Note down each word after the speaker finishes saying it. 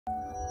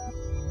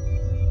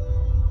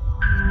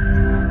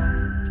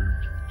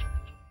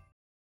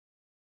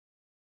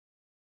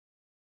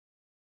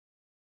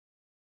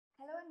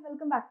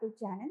welcome back to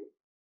the channel.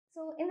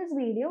 So in this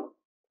video,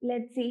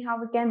 let's see how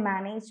we can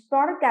manage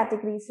product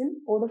categories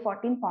in Odoo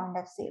 14 point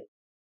of sale.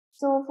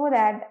 So for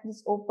that,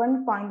 just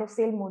open point of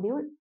sale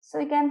module. So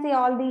you can see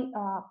all the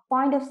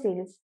point of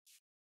sales,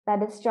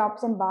 that is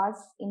shops and bars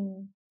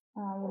in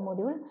your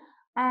module.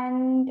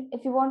 And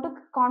if you want to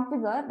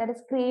configure, that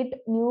is create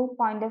new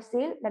point of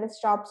sale, that is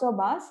shops or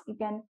bars, you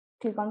can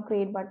click on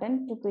create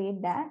button to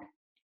create that.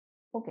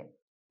 Okay.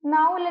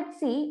 Now let's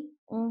see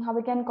how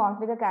we can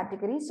configure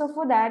categories. So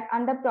for that,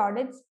 under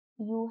products,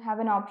 you have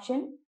an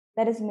option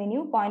that is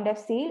menu, point of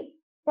sale,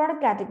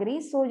 product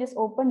categories. So just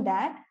open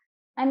that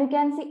and you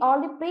can see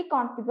all the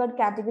pre-configured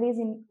categories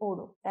in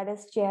Odoo. That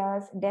is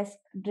chairs, desk,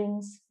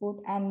 drinks,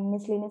 food, and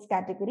miscellaneous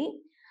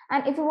category.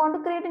 And if you want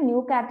to create a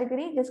new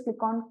category, just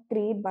click on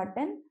create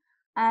button.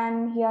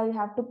 And here you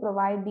have to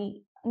provide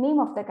the name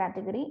of the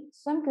category.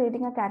 So I'm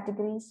creating a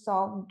category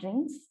soft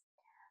drinks.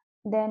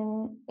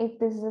 Then if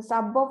this is a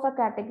sub of a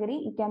category,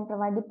 you can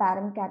provide the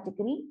parent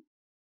category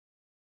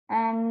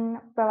and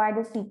provide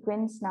a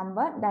sequence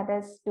number, that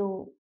is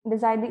to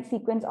decide the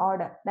sequence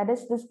order. That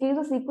is, this gives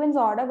a sequence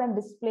order when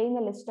displaying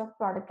a list of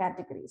product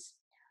categories.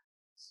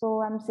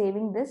 So I'm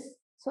saving this.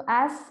 So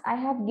as I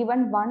have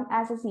given one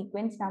as a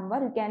sequence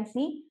number, you can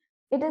see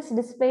it is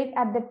displayed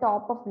at the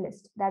top of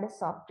list, that is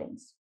soft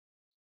drinks.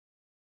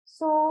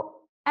 So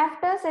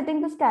after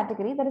setting this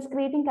category, that is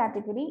creating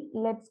category,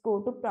 let's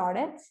go to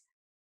products.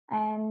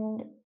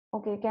 And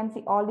okay, you can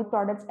see all the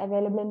products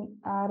available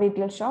in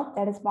retail shop,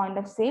 that is point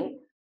of sale.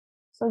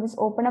 So just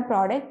open a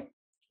product.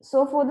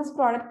 So for this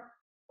product,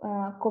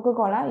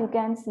 Coca-Cola, you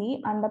can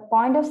see under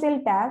point of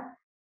sale tab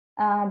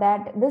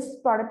that this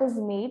product is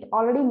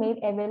already made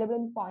available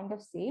in point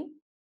of sale,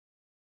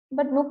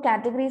 but no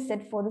category is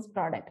set for this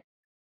product.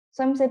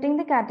 So I'm setting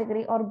the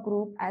category or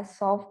group as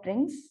soft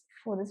drinks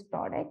for this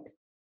product.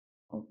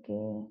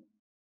 Okay.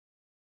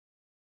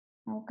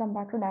 Now come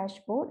back to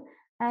dashboard.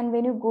 And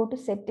when you go to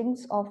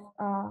settings of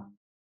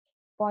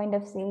point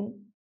of sale,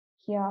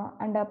 here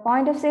under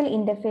point of sale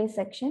interface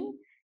section,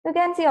 you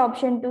can see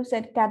option to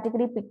set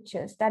category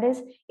pictures. That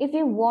is, if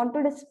you want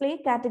to display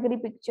category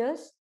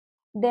pictures,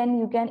 then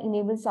you can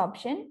enable this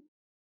option.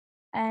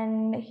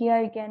 And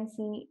here you can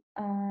see,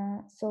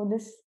 so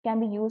this can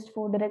be used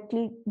for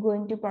directly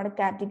going to product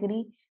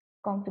category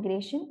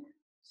configuration.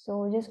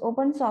 So just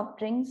open soft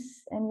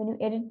drinks, and when you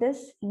edit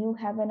this, you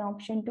have an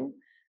option to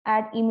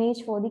add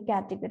image for the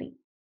category.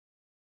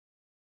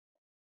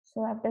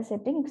 So after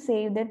setting,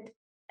 save it,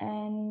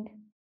 and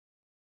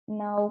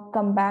now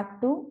come back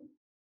to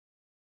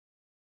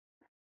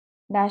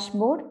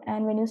dashboard.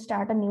 And when you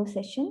start a new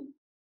session,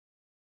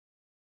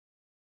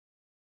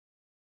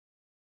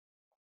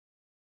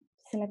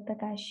 select the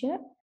cashier.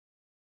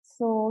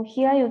 So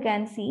here you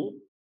can see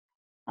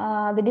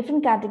the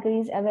different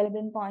categories available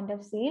in point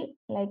of sale,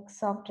 like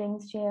soft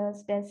drinks,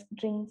 chairs, desk,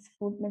 drinks,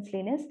 food,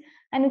 miscellaneous.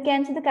 And you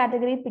can see the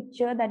category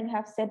picture that you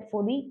have set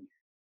for the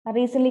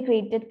recently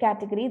created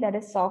category, that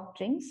is soft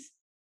drinks.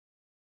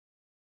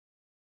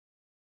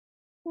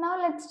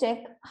 Now let's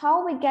check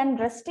how we can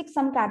restrict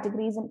some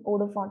categories in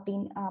Odoo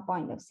 14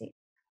 point of sale.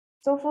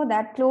 So for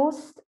that,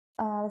 close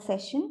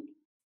session.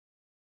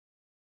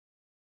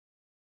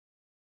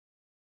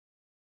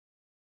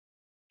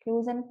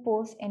 Close and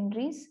post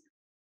entries,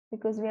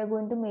 because we are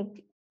going to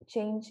make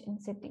change in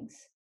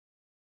settings.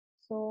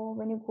 So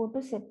when you go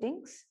to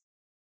settings,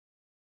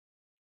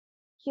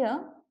 here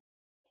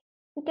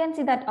you can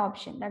see that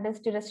option, that is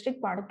to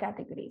restrict product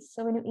categories.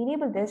 So when you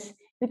enable this,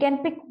 you can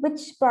pick which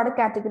product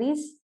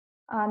categories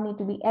need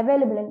to be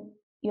available in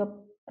your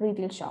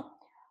retail shop.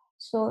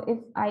 So if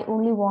I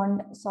only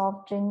want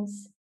soft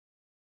drinks,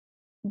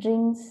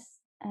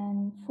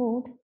 and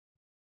food,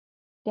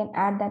 you can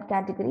add that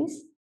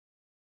categories.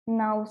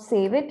 Now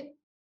save it.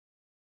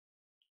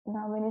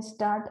 Now when you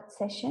start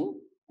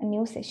a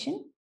new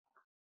session,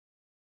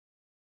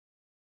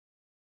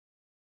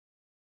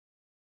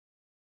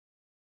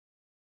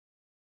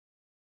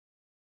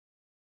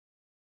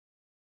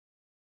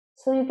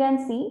 so you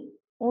can see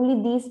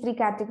only these three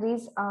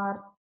categories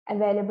are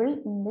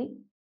available in the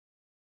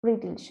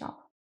retail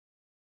shop.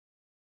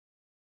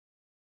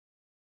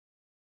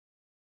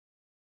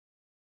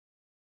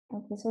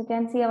 Okay, so you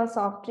can see our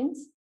soft drinks.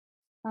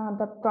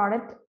 The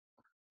product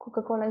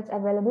Coca-Cola is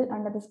available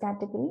under this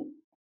category.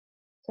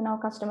 So now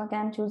customer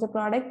can choose a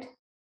product,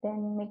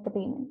 then make the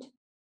payment.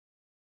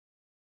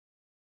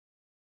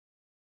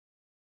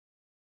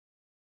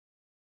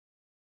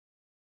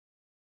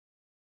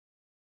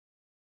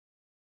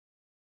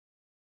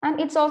 And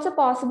it's also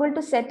possible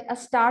to set a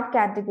start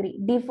category,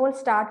 default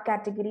start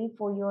category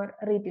for your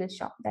retail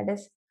shop, that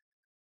is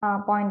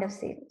point of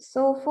sale.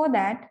 So for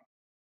that,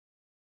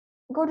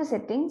 go to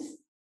settings.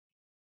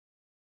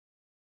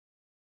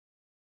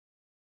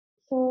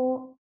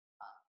 So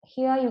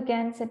here you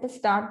can set a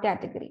start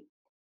category.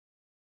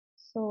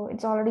 So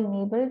it's already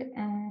enabled,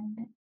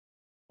 and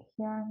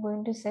here I'm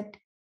going to set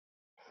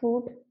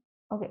food,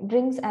 okay,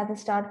 drinks as a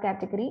start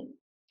category.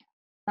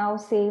 Now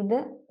save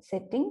the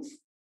settings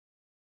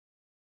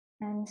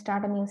and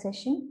start a new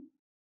session.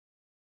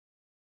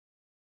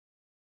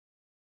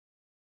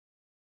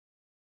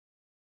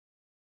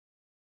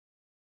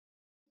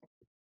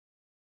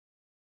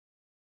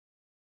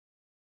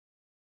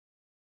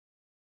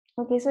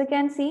 Okay, so you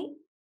can see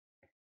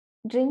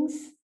drinks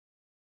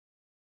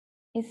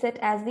is set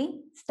as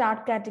the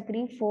start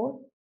category for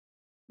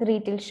the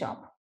retail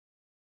shop.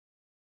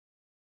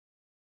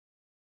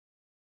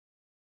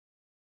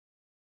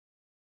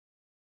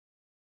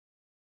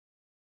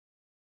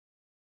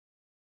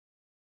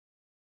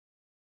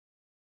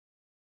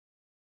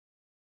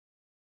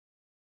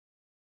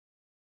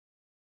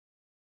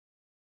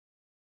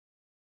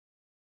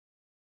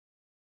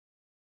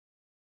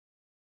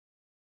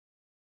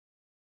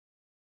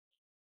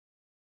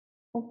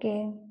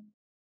 Okay,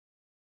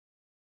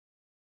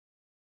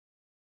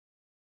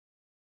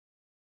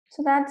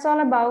 so that's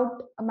all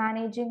about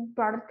managing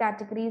product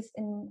categories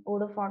in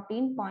Odoo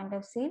 14 point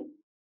of sale.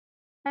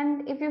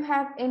 And if you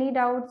have any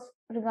doubts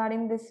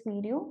regarding this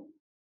video,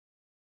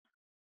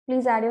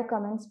 please add your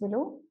comments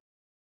below.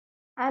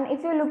 And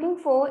if you're looking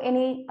for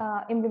any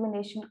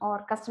implementation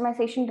or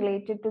customization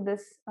related to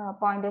this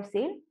point of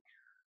sale,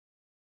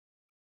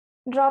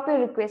 drop your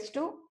request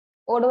to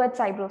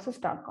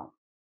odo@cybrosys.com.